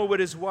gentle with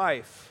his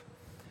wife.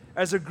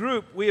 As a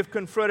group, we have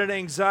confronted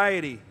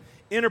anxiety,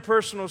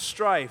 interpersonal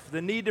strife,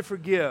 the need to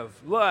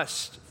forgive,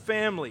 lust,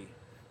 family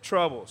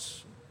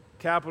troubles,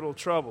 capital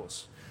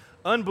troubles,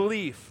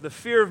 unbelief, the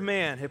fear of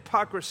man,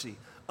 hypocrisy,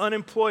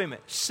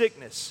 unemployment,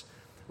 sickness,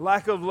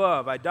 lack of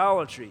love,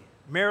 idolatry,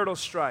 marital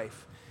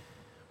strife.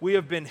 We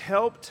have been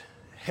helped,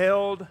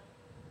 held,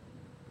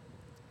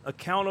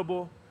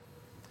 accountable,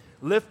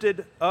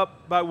 lifted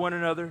up by one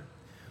another.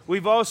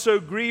 We've also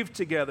grieved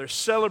together,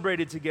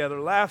 celebrated together,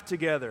 laughed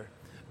together,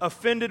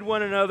 offended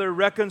one another,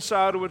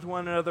 reconciled with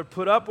one another,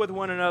 put up with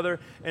one another,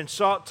 and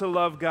sought to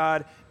love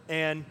God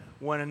and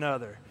one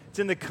another. It's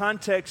in the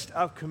context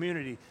of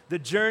community. The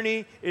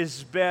journey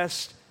is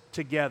best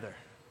together.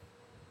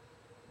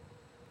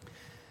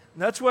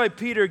 And that's why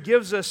Peter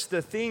gives us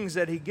the things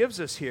that he gives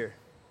us here.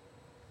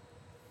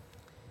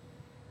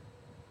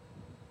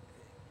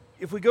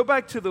 If we go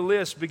back to the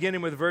list,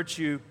 beginning with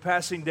virtue,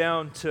 passing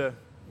down to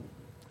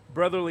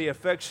brotherly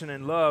affection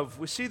and love,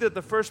 we see that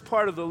the first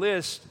part of the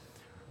list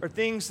are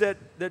things that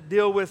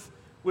deal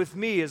with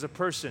me as a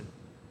person.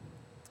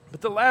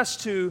 But the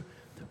last two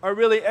are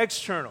really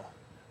external: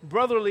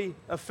 brotherly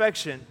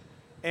affection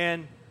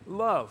and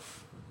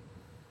love.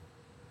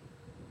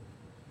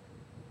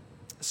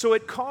 So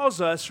it calls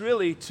us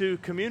really to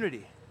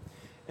community.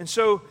 And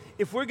so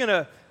if we're going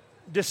to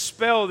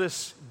dispel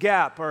this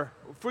gap, or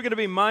if we're going to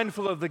be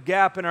mindful of the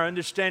gap in our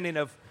understanding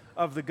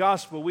of the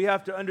gospel, we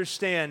have to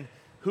understand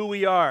who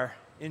we are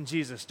in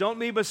Jesus. Don't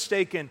be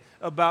mistaken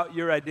about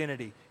your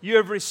identity. You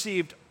have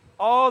received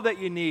all that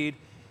you need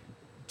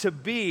to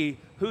be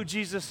who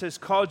Jesus has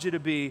called you to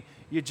be.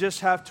 You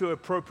just have to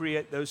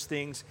appropriate those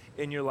things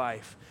in your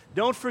life.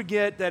 Don't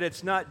forget that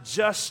it's not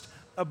just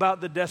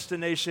about the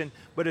destination,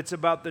 but it's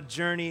about the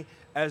journey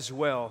as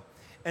well.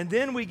 And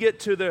then we get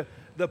to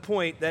the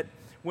point that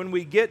when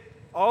we get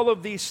all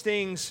of these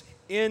things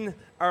in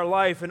our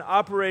life and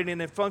operating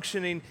and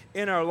functioning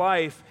in our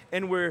life,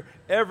 and we're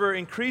ever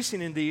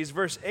increasing in these,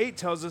 verse 8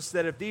 tells us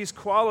that if these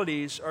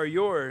qualities are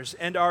yours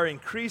and are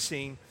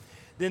increasing,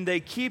 then they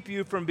keep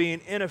you from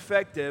being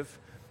ineffective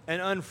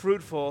and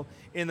unfruitful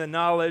in the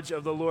knowledge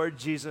of the Lord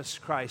Jesus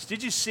Christ.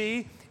 Did you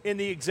see in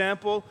the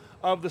example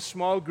of the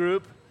small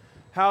group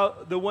how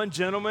the one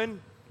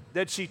gentleman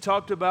that she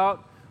talked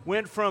about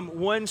went from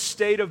one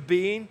state of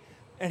being,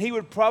 and he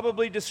would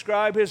probably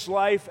describe his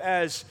life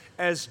as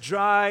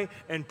dry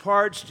and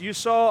parched. You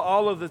saw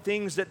all of the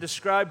things that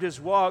described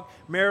his walk: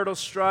 marital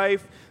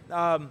strife,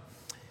 not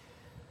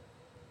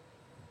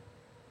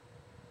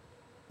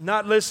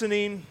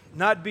listening,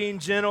 not being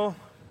gentle,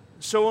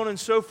 so on and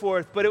so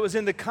forth. But it was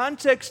in the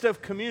context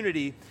of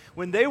community,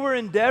 when they were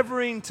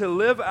endeavoring to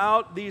live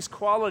out these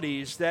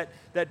qualities that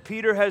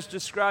Peter has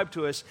described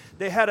to us,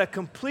 they had a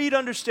complete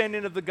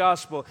understanding of the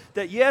gospel,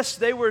 that yes,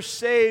 they were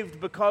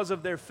saved because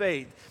of their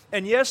faith.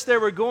 And yes, they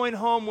were going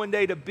home one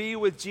day to be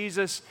with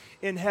Jesus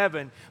in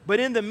heaven. But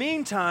in the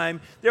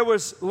meantime, there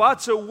was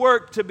lots of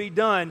work to be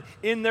done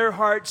in their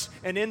hearts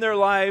and in their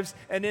lives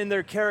and in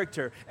their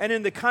character. And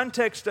in the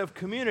context of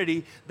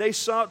community, they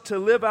sought to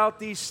live out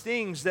these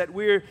things that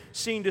we're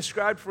seeing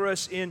described for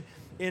us in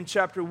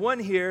chapter 1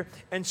 here.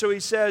 And so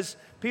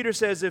Peter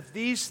says, if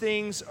these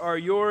things are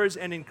yours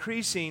and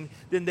increasing,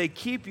 then they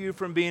keep you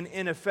from being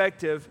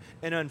ineffective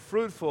and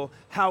unfruitful.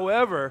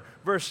 However,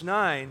 verse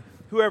 9,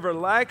 whoever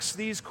lacks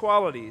these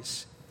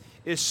qualities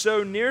is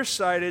so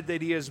nearsighted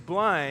that he is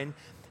blind,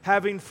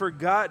 having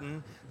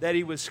forgotten that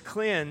he was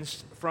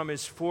cleansed from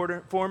his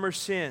former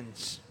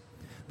sins.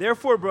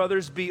 Therefore,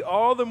 brothers, be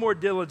all the more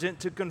diligent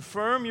to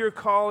confirm your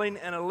calling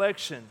and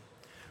election.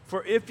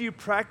 For if you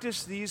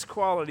practice these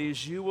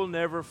qualities, you will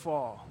never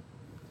fall.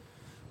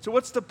 So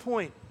what's the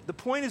point? The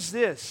point is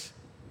this: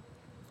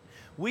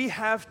 we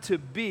have to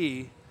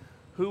be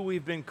who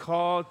we've been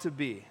called to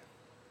be.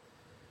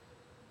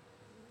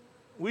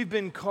 We've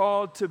been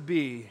called to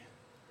be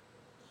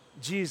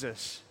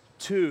Jesus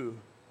to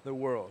the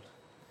world.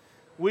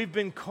 We've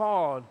been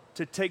called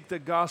to take the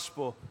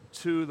gospel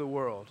to the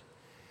world.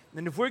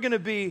 And if we're going to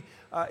be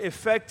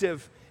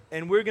effective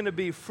and we're going to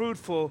be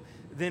fruitful,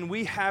 then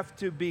we have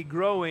to be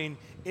growing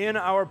in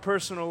our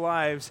personal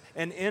lives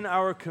and in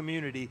our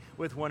community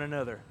with one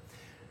another.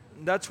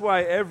 That's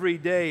why every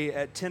day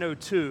at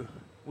 10:02,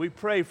 we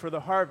pray for the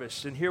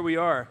harvest. And here we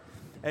are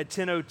at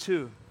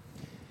 10:02.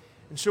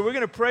 And so we're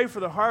going to pray for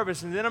the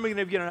harvest, and then I'm going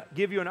to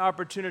give you an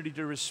opportunity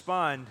to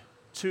respond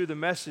to the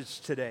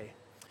message today.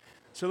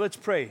 So let's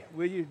pray.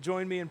 Will you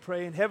join me in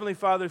praying? Heavenly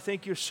Father,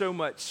 thank you so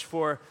much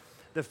for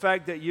the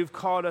fact that you've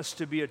called us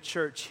to be a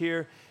church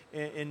here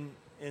in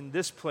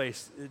this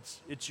place.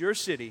 It's your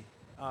city.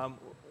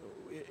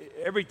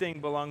 everything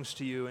belongs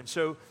to you. And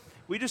so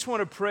we just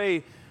want to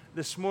pray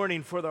this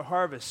morning for the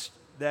harvest,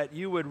 that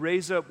you would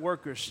raise up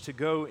workers to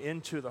go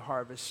into the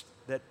harvest,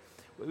 that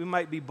we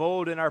might be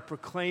bold in our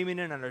proclaiming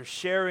and in our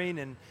sharing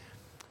and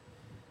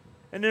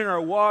in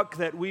our walk,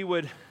 that we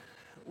would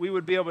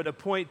be able to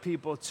point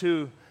people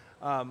to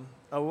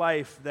a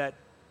life that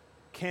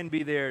can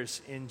be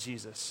theirs in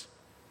Jesus.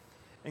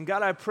 And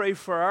God, I pray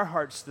for our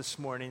hearts this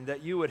morning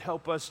that you would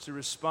help us to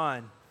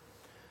respond,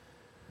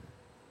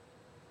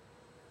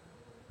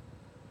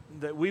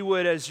 that we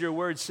would, as your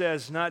word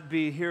says, not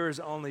be hearers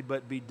only,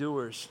 but be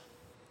doers.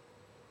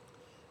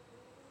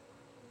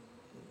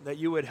 That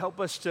you would help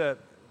us to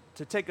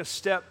take a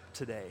step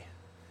today,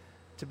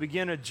 to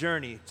begin a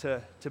journey,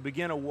 to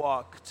begin a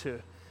walk,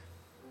 to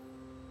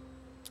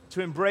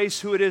embrace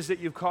who it is that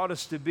you've called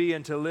us to be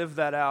and to live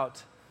that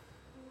out.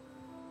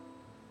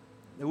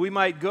 That we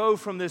might go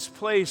from this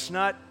place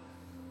not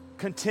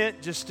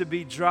content just to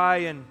be dry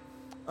and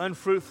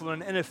unfruitful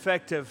and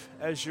ineffective,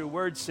 as your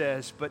word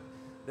says, but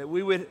that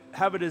we would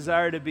have a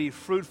desire to be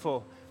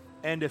fruitful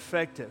and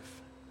effective.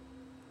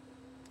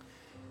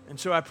 And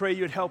so I pray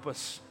you'd help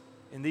us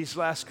in these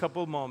last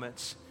couple of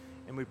moments,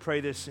 and we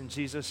pray this in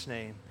Jesus'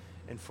 name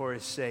and for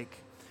his sake.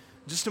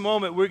 In just a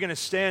moment, we're going to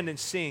stand and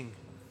sing.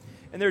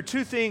 And there are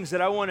two things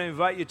that I want to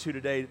invite you to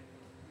today.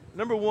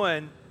 Number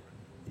one,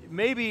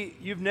 maybe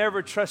you've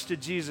never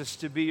trusted Jesus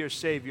to be your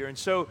Savior. And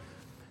so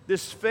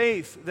this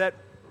faith that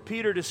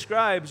Peter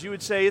describes, you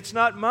would say, it's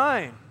not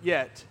mine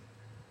yet.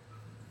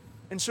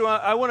 And so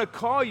I want to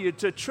call you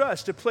to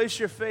trust, to place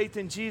your faith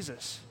in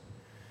Jesus.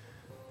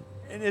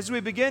 And as we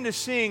begin to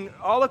sing,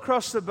 all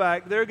across the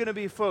back, there are going to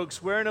be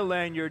folks wearing a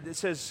lanyard that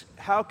says,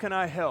 how can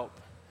I help?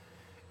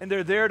 And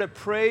they're there to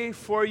pray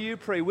for you,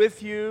 pray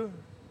with you,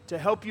 to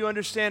help you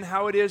understand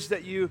how it is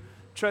that you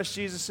trust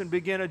Jesus and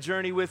begin a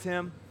journey with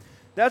him.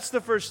 That's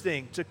the first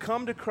thing, to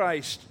come to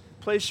Christ,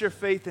 place your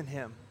faith in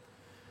him.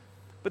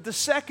 But the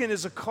second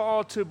is a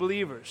call to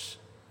believers.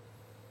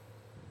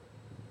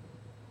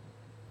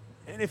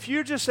 And if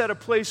you're just at a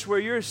place where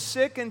you're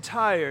sick and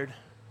tired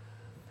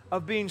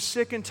of being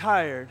sick and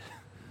tired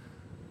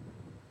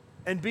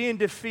and being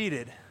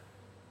defeated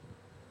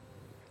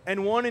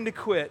and wanting to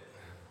quit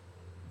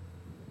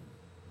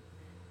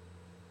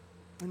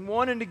and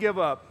wanting to give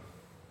up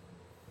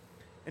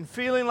and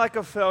feeling like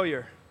a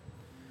failure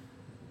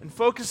and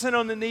focusing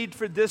on the need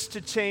for this to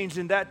change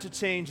and that to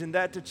change and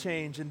that to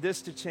change and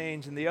this to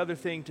change and the other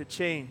thing to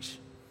change,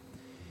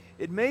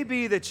 it may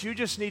be that you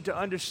just need to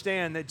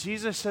understand that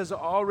Jesus has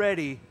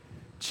already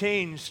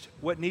changed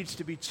what needs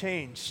to be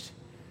changed,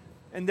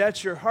 and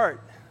that's your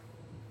heart.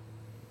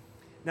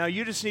 Now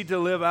you just need to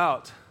live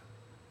out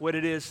what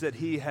it is that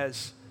he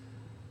has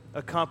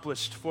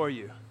accomplished for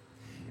you.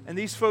 And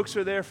these folks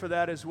are there for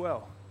that as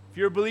well. If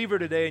you're a believer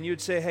today and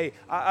you'd say, hey,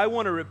 I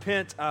want to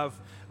repent of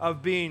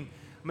being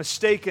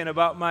mistaken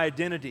about my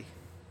identity.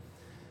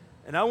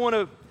 And I want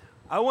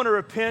to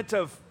repent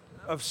of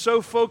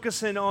so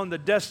focusing on the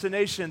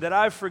destination that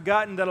I've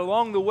forgotten that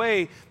along the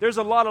way, there's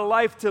a lot of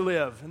life to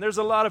live. And there's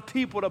a lot of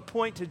people to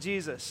point to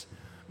Jesus.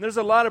 And there's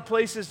a lot of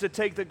places to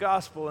take the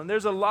gospel. And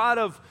there's a lot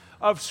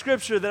of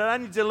scripture that I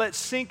need to let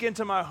sink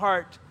into my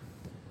heart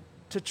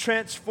to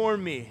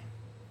transform me.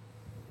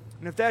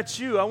 And if that's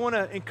you, I want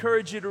to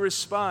encourage you to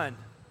respond.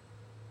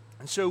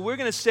 And so we're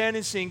going to stand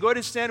and sing. Go ahead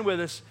and stand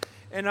with us.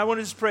 And I want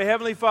to just pray,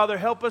 Heavenly Father,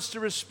 help us to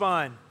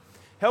respond.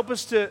 Help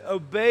us to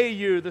obey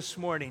you this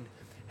morning.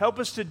 Help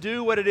us to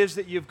do what it is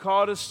that you've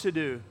called us to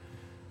do.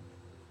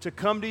 To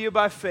come to you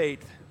by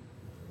faith.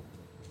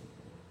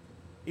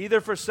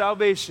 Either for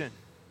salvation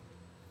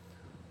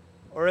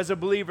or as a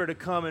believer to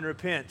come and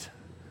repent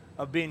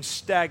of being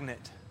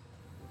stagnant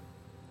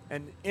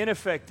and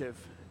ineffective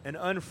and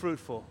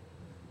unfruitful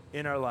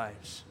in our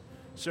lives.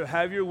 So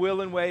have your will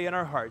and way in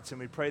our hearts, and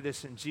we pray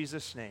this in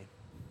Jesus' name.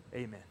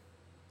 Amen.